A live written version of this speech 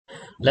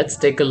Let's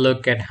take a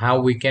look at how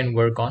we can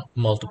work on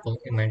multiple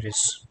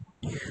images.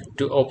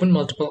 To open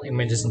multiple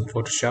images in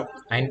Photoshop,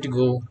 I need to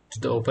go to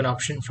the open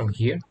option from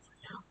here,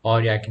 or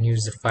I can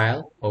use the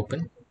file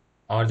open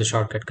or the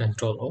shortcut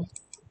Control O.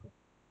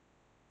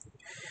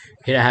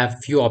 Here I have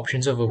few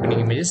options of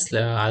opening images.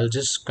 I'll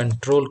just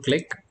control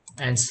click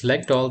and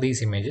select all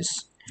these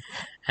images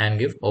and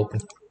give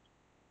open.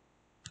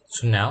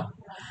 So now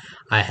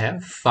I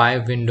have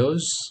 5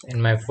 windows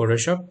in my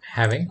Photoshop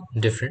having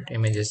different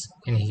images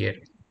in here.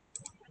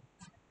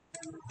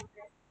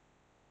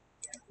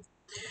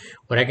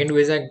 What I can do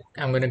is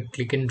I'm going to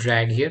click and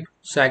drag here,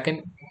 so I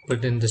can put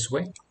it in this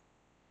way.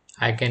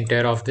 I can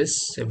tear off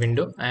this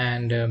window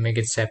and make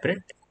it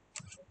separate,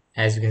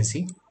 as you can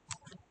see.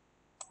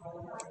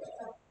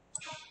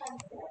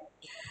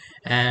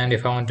 And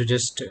if I want to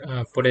just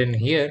put it in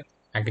here,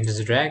 I can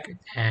just drag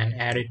and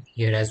add it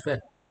here as well.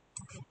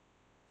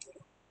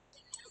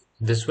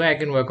 This way I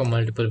can work on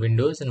multiple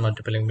windows and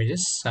multiple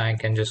images. I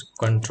can just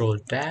control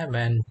tab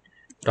and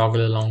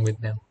toggle along with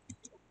them.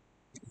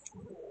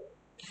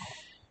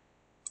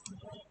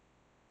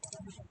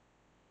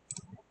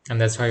 And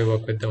that's how you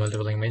work with the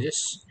multiple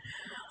images.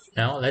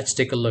 Now let's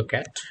take a look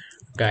at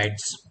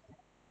guides.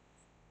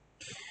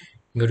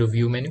 Go to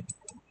view menu,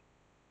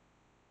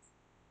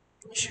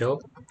 show.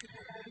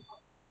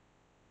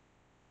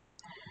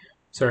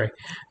 Sorry,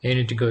 you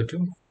need to go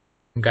to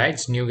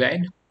guides, new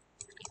guide.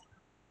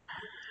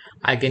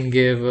 I can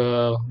give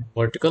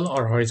vertical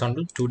or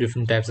horizontal, two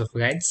different types of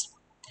guides.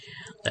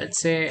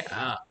 Let's say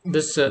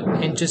this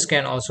inches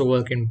can also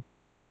work in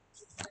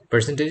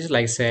percentage.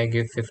 Like say I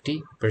give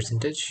 50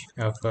 percentage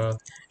of it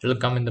will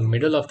come in the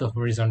middle of the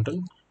horizontal.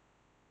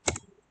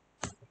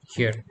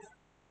 Here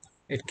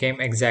it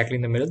came exactly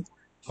in the middle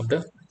of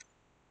the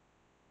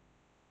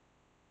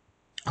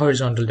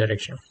horizontal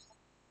direction.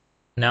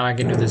 Now I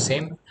can do the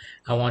same.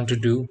 I want to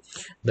do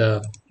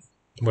the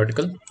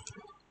vertical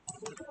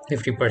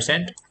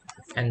 50%,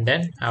 and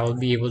then I will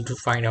be able to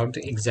find out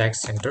the exact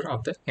center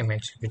of the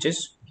image, which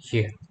is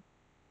here.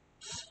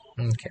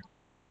 Okay,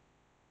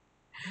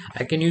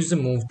 I can use the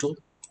move tool.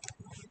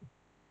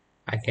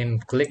 I can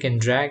click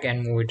and drag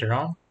and move it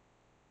around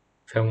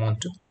if I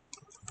want to,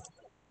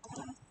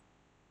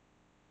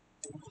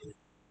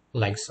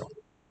 like so.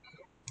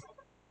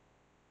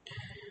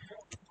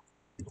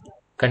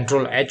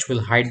 Control H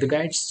will hide the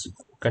guides,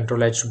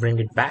 Control H to bring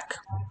it back.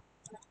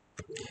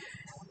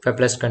 If I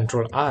press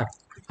Control R,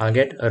 I'll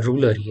get a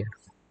ruler here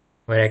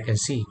where I can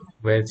see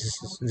where this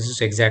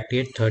is exactly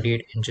at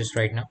 38 inches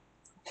right now.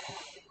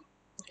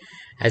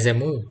 As I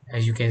move,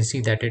 as you can see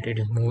that it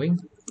is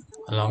moving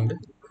along the,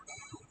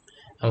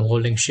 I'm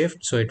holding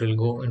shift, so it will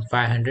go in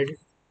 500,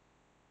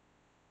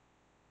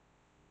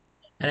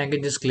 and I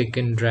can just click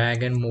and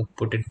drag and move,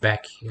 put it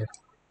back here.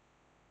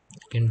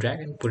 I can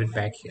drag and put it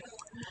back here.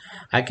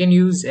 I can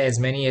use as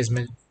many as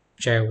much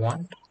I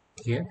want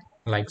here,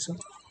 like so.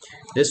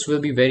 This will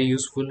be very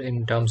useful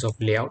in terms of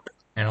layout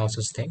and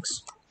also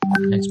things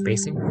and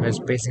spacing, where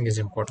spacing is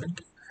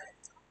important.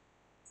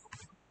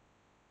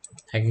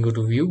 I can go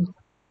to view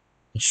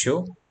and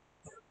show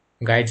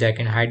guides. I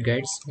can hide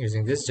guides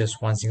using this,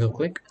 just one single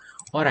click,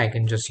 or I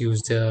can just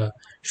use the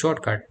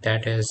shortcut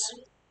that is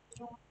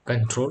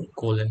control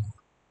colon.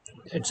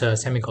 It's a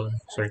semicolon,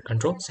 sorry,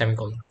 control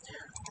semicolon.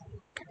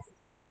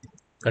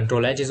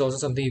 Control H is also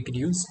something you could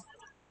use.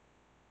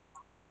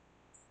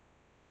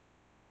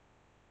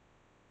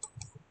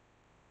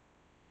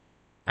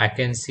 I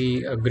can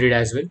see a grid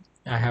as well.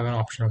 I have an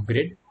option of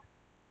grid.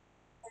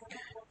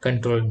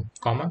 Control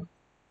comma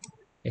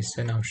is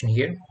an option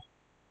here.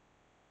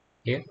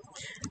 Here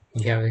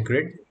you have the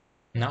grid.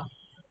 Now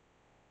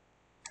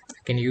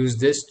I can use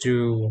this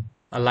to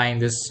align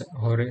this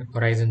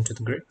horizon to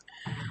the grid.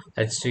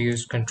 Let's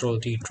use Control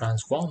T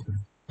transform.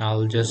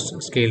 I'll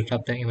just scale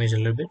up the image a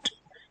little bit,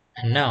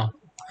 and now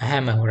I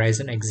have my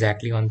horizon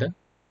exactly on the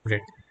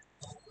grid.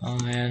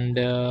 And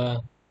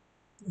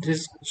this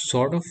is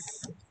sort of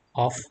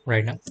off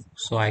right now,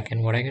 so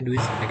what I can do is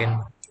I can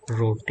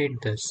rotate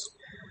this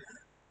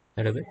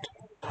a little bit,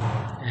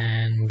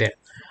 and there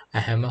I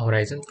have my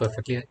horizon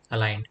perfectly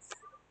aligned.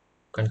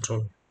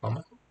 Control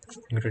comma,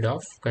 grid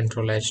off,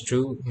 Control H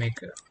to make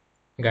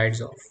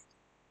guides off.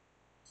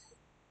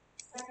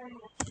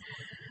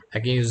 I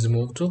can use the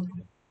move tool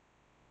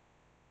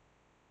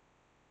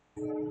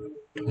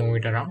to move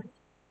it around.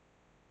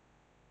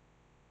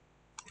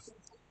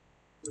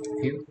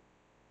 View.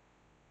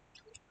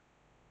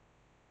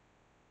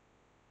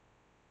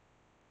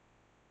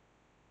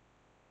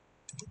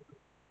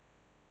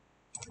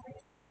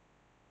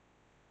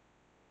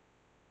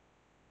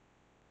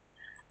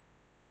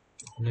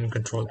 And then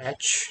Control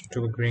H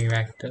to bring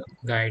back the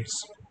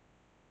guides.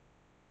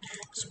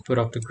 Let's put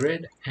off the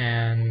grid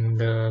and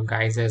the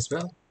guides as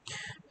well.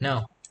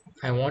 Now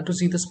I want to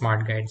see the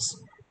smart guides.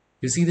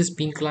 You see these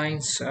pink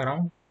lines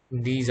around?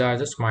 These are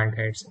the smart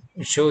guides.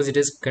 It shows it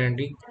is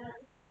currently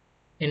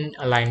in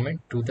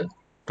alignment to the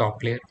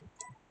top layer.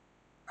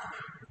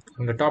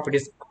 From the top it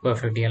is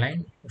perfectly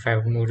aligned. If I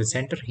move to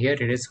center, here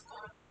it is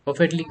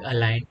perfectly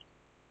aligned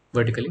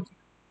vertically,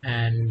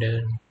 and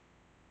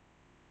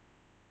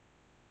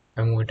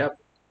I move it up.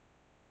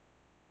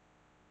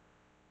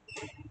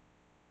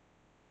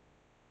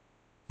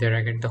 There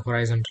I get the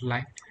horizontal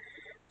line.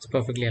 It's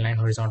perfectly aligned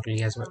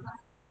horizontally as well.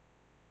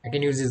 I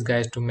can use these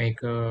guys to make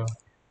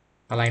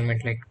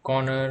alignment like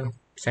corner,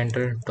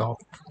 center, top,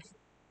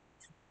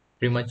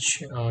 pretty much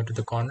to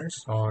the corners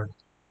or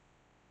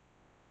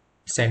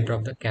center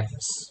of the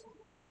canvas.